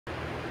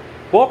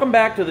Welcome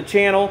back to the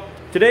channel.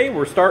 Today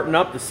we're starting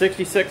up the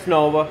 66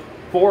 Nova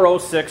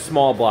 406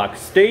 small block.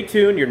 Stay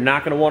tuned, you're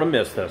not going to want to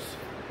miss this.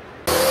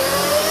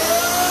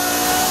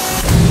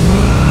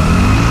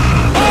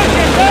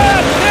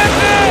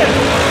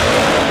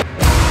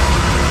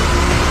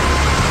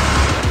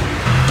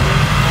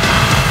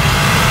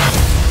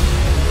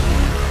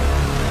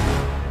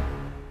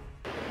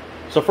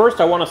 So first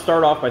I want to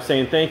start off by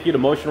saying thank you to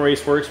Motion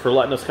Raceworks for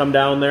letting us come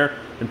down there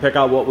and pick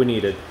out what we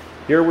needed.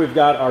 Here we've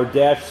got our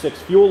Dash 6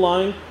 fuel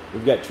line,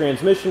 we've got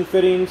transmission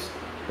fittings,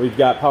 we've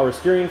got power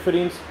steering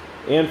fittings,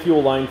 and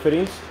fuel line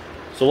fittings.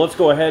 So let's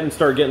go ahead and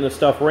start getting this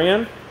stuff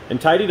ran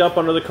and tidied up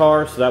under the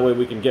car so that way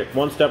we can get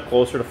one step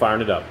closer to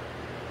firing it up.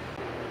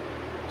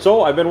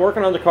 So I've been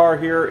working on the car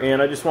here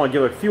and I just want to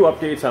give a few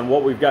updates on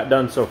what we've got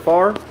done so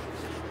far.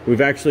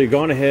 We've actually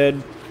gone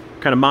ahead,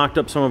 kind of mocked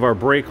up some of our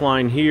brake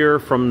line here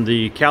from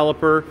the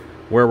caliper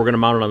where we're going to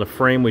mount it on the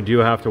frame. We do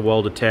have to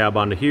weld a tab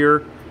onto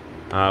here.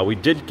 We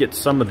did get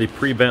some of the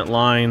pre-bent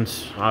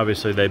lines.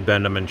 Obviously they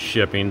bend them in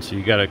shipping, so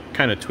you got to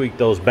kind of tweak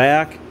those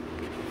back.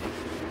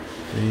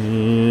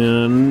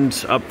 And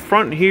up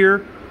front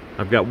here,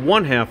 I've got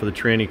one half of the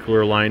tranny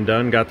cooler line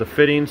done. Got the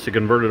fittings to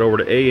convert it over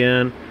to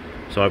AN.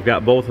 So I've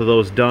got both of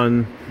those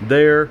done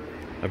there.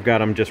 I've got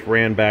them just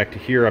ran back to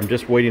here. I'm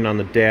just waiting on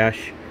the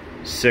Dash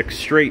 6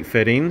 straight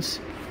fittings.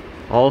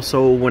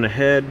 Also went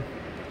ahead,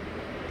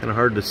 kind of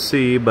hard to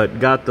see, but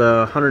got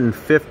the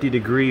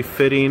 150-degree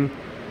fitting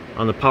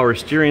on the power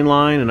steering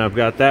line, and I've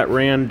got that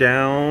ran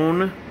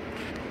down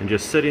and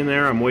just sitting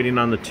there. I'm waiting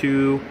on the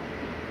two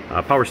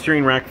power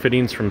steering rack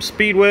fittings from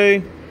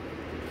Speedway.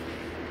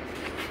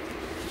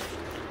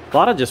 A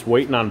lot of just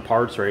waiting on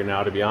parts right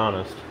now, to be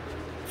honest.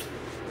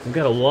 We've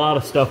got a lot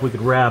of stuff we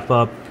could wrap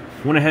up.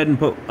 Went ahead and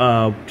put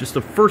just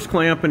the first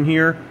clamp in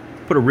here,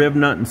 put a rib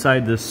nut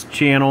inside this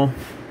channel.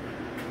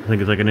 I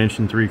think it's like an 1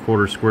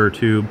 3/4 square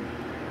tube,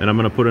 and I'm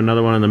going to put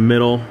another one in the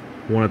middle,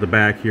 one at the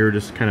back here,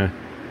 just kind of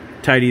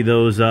tidy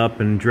those up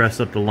and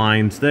dress up the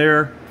lines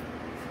there.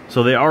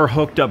 So they are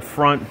hooked up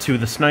front to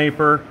the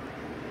sniper,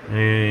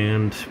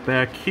 and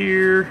back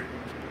here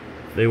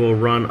they will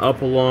run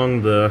up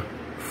along the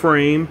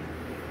frame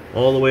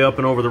all the way up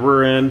and over the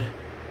rear end,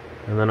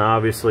 and then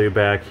obviously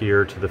back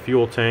here to the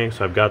fuel tank.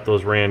 So I've got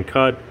those ran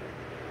cut.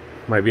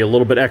 Might be a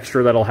little bit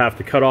extra that I'll have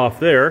to cut off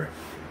there.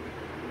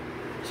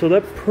 So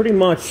that pretty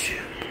much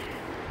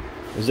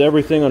is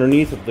everything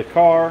underneath of the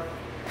car.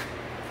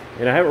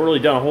 And I haven't really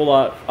done a whole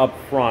lot up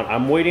front.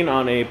 I'm waiting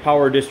on a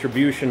power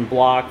distribution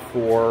block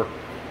for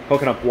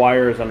hooking up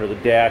wires under the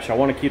dash. I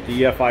want to keep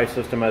the EFI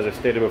system, as I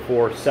stated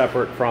before,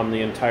 separate from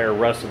the entire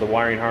rest of the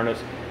wiring harness.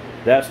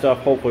 That stuff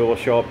hopefully will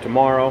show up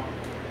tomorrow.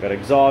 Got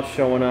exhaust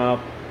showing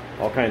up,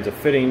 all kinds of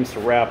fittings to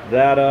wrap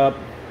that up.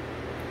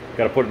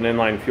 Got to put an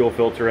inline fuel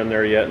filter in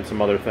there yet and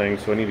some other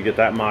things, so I need to get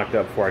that mocked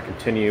up before I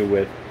continue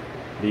with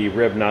the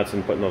rib nuts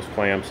and putting those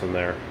clamps in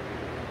there.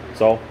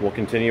 So we'll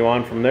continue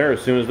on from there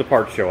as soon as the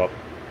parts show up.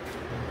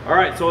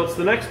 Alright, so it's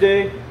the next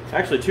day,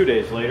 actually 2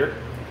 days later,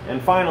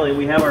 and finally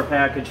we have our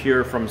package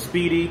here from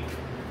Speedy,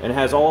 and it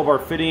has all of our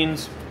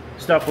fittings,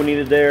 stuff we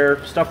needed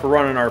there, stuff for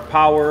running our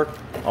power,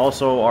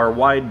 also our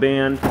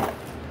wideband,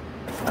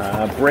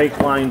 brake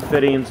line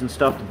fittings and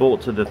stuff to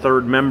bolt to the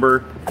third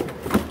member,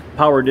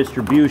 power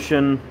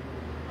distribution,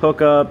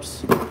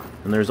 hookups,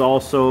 and there's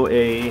also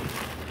a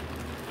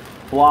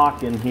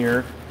block in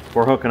here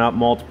for hooking up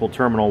multiple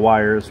terminal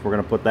wires. We're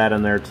going to put that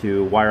in there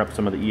to wire up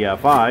some of the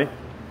EFI.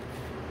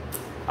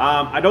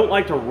 I don't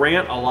like to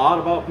rant a lot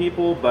about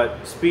people,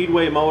 but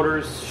Speedway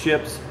Motors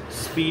ships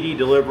speedy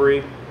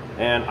delivery,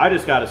 and I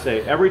just got to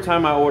say, every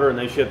time I order and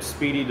they ship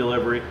speedy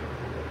delivery,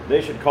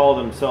 they should call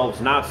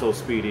themselves not so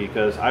speedy,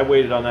 because I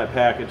waited on that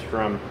package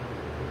from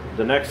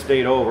the next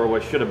state over,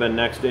 which should have been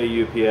next day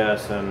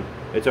UPS, and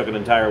it took an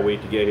entire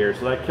week to get here,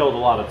 so that killed a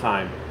lot of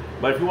time.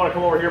 But if you want to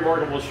come over here,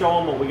 Morgan, we'll show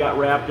them what we got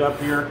wrapped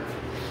up here.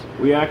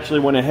 We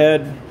actually went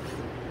ahead,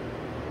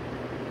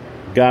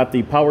 got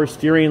the power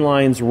steering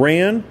lines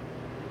ran,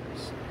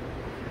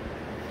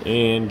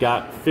 and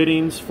got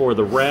fittings for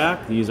the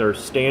rack. These are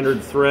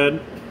standard thread,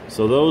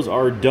 so those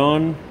are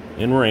done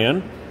and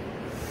ran.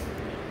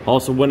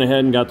 Also went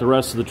ahead and got the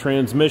rest of the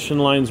transmission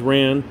lines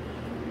ran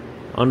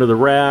under the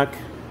rack,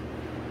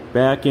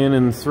 back in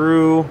and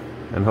through,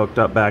 and hooked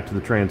up back to the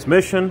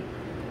transmission.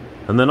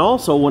 And then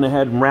also went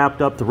ahead and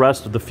wrapped up the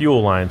rest of the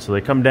fuel line. So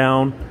they come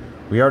down.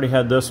 We already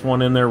had this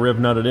one in there, rib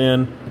nutted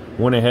in.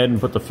 Went ahead and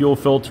put the fuel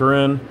filter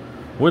in.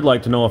 Would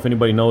like to know if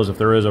anybody knows if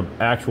there is an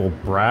actual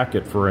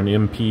bracket for an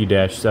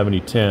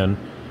MP-7010.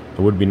 It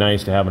would be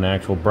nice to have an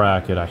actual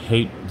bracket. I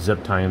hate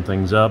zip tying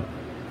things up.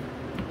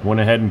 Went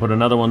ahead and put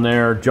another one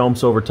there.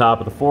 Jumps over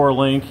top of the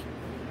 4-link.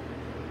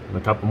 And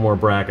a couple more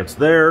brackets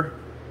there.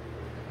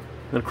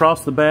 Then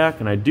across the back,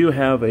 and I do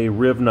have a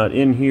rib nut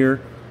in here,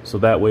 so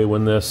that way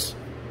when this,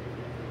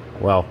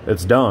 well,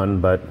 it's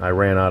done, but I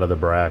ran out of the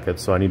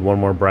bracket, so I need one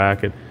more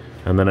bracket,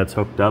 and then it's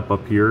hooked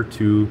up here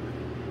to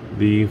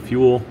the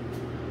fuel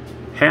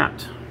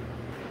hat.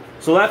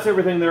 So that's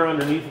everything there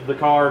underneath the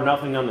car.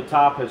 Nothing on the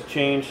top has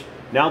changed.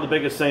 Now the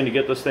biggest thing to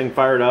get this thing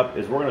fired up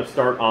is we're going to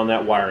start on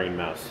that wiring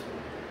mess.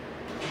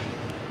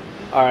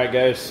 Alright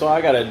guys, so I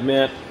gotta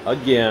admit,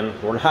 again,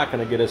 we're not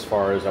gonna get as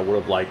far as I would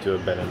have liked to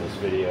have been in this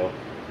video.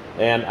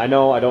 And I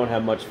know I don't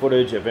have much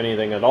footage, if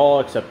anything at all,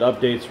 except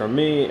updates from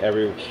me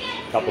every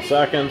couple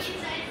seconds.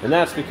 And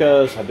that's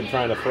because I've been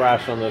trying to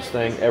thrash on this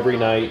thing every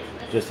night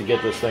just to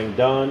get this thing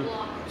done.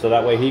 So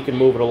that way he can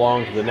move it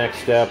along to the next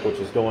step, which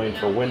is going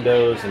for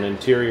windows and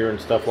interior and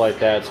stuff like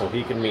that, so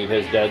he can meet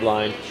his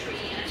deadline.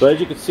 So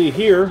as you can see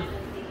here,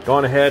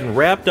 gone ahead and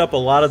wrapped up a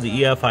lot of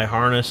the EFI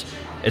harness.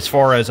 As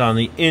far as on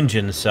the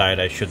engine side,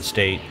 I should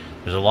state,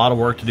 there's a lot of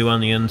work to do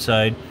on the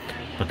inside,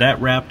 but that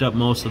wrapped up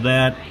most of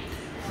that.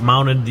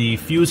 Mounted the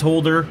fuse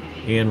holder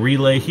and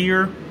relay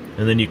here,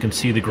 and then you can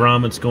see the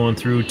grommets going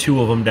through,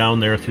 2 of them down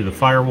there through the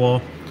firewall.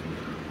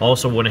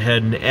 Also went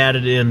ahead and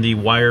added in the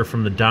wire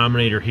from the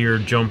Dominator here,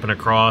 jumping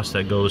across,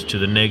 that goes to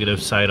the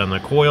negative side on the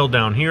coil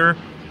down here.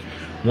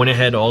 Went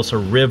ahead,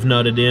 also riv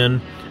nutted in.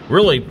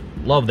 Really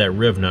love that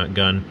riv nut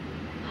gun.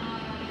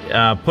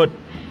 Put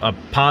a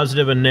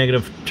positive and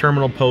negative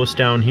terminal post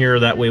down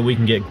here, that way we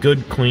can get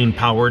good clean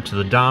power to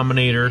the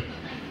Dominator,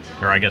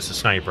 or I guess the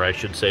Sniper I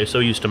should say, so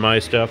used to my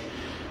stuff.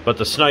 But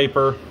the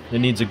Sniper, it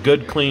needs a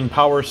good clean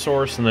power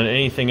source, and then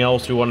anything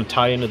else we want to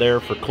tie into there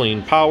for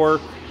clean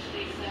power.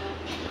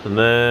 And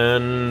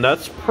then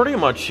that's pretty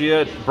much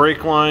it.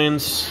 Brake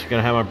lines,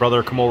 gonna have my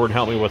brother come over and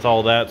help me with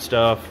all that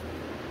stuff.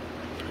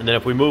 And then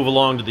if we move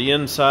along to the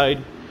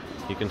inside,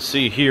 you can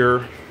see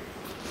here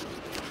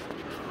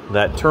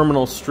that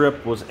terminal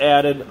strip was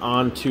added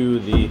onto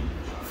the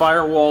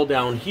firewall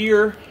down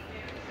here.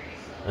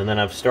 And then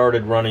I've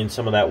started running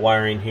some of that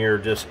wiring here,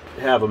 just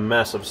have a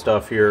mess of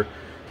stuff here.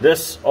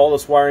 All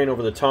this wiring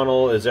over the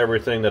tunnel is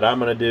everything that I'm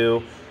gonna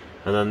do.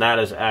 And then that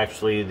is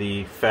actually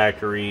the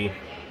factory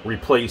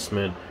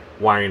replacement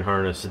wiring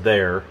harness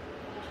there.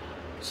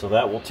 So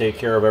that will take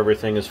care of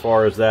everything as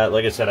far as that.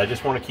 Like I said, I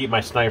just want to keep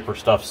my Sniper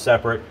stuff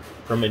separate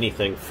from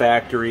anything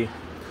factory.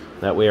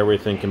 That way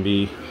everything can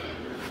be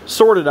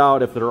sorted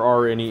out if there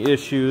are any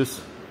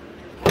issues.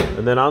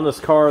 And then on this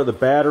car, the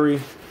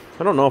battery,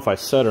 I don't know if I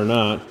said or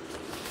not,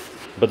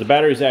 but the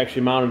battery is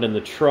actually mounted in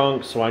the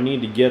trunk, so I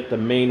need to get the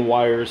main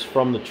wires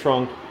from the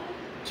trunk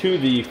to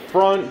the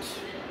front.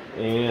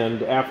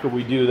 And after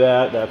we do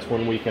that, that's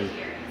when we can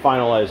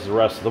finalize the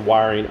rest of the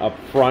wiring up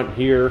front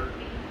here,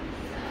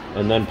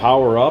 and then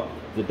power up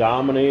the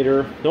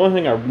Dominator. The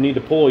only thing I need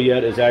to pull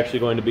yet is actually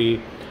going to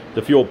be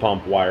the fuel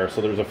pump wire.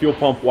 So there's a fuel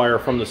pump wire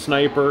from the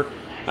Sniper.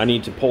 I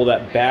need to pull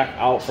that back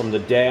out from the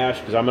dash,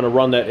 because I'm going to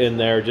run that in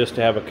there just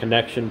to have a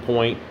connection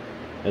point,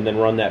 and then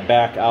run that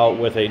back out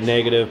with a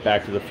negative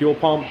back to the fuel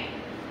pump,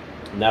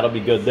 and that'll be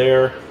good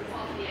there.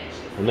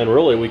 And then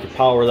really we could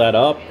power that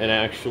up and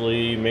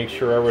actually make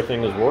sure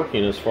everything is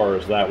working as far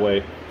as that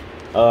way.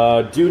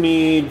 Do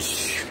need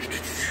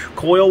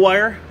coil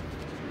wire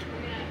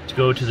to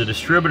go to the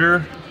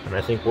distributor, and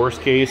I think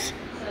worst case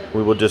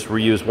we will just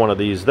reuse one of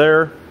these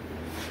there,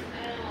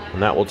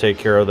 and that will take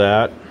care of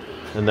that.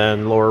 And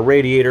then lower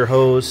radiator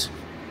hose,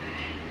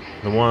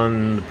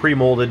 the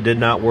pre-molded did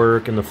not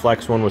work, and the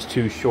flex one was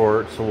too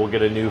short, so we'll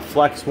get a new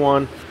flex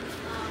one.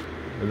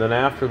 And then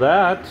after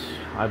that,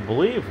 I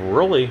believe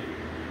really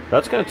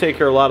that's going to take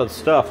care of a lot of the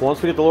stuff.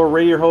 Once we get the lower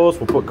radiator hose,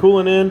 we'll put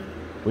coolant in.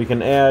 We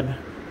can add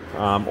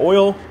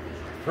oil.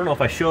 I don't know if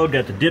I showed,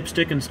 got the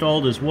dipstick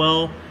installed as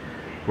well.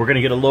 We're going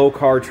to get a low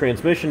car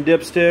transmission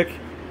dipstick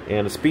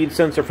and a speed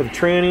sensor for the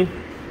tranny.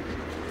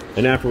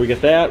 And after we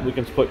get that, we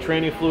can put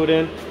tranny fluid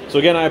in. So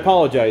again, I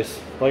apologize.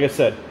 Like I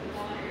said,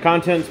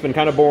 content's been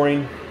kind of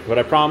boring, but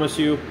I promise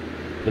you,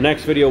 the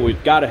next video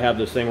we've got to have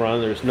this thing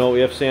running. There's no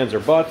ifs, ands, or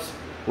buts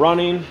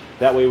running.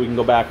 That way we can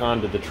go back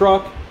onto the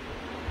truck.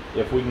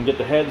 If we can get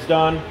the heads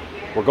done,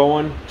 we're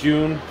going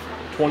June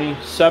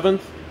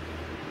 27th.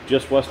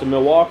 Just west of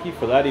Milwaukee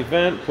for that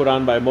event put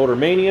on by Motor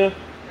Mania.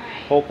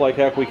 Hope like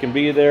heck we can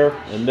be there.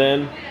 And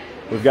then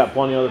we've got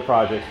plenty of other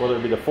projects, whether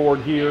it be the Ford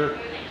here,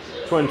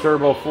 twin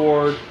turbo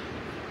Ford,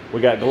 we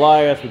got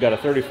Goliath, we got a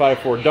 35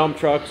 Ford dump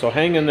truck. So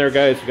hang in there,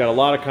 guys. We got a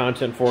lot of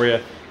content for you,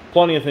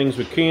 plenty of things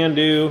we can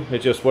do.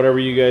 It's just whatever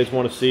you guys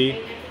want to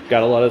see,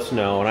 gotta let us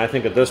know. And I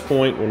think at this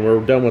point, when we're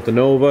done with the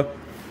Nova,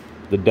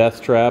 the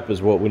Death Trap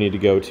is what we need to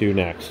go to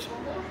next.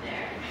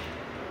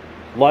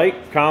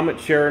 Like, comment,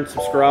 share, and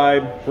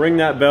subscribe. Ring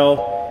that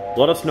bell.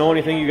 Let us know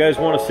anything you guys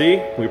want to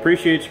see. We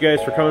appreciate you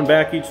guys for coming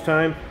back each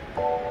time,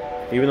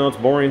 even though it's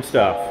boring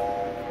stuff.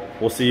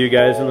 We'll see you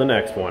guys in the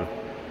next one.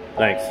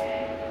 Thanks.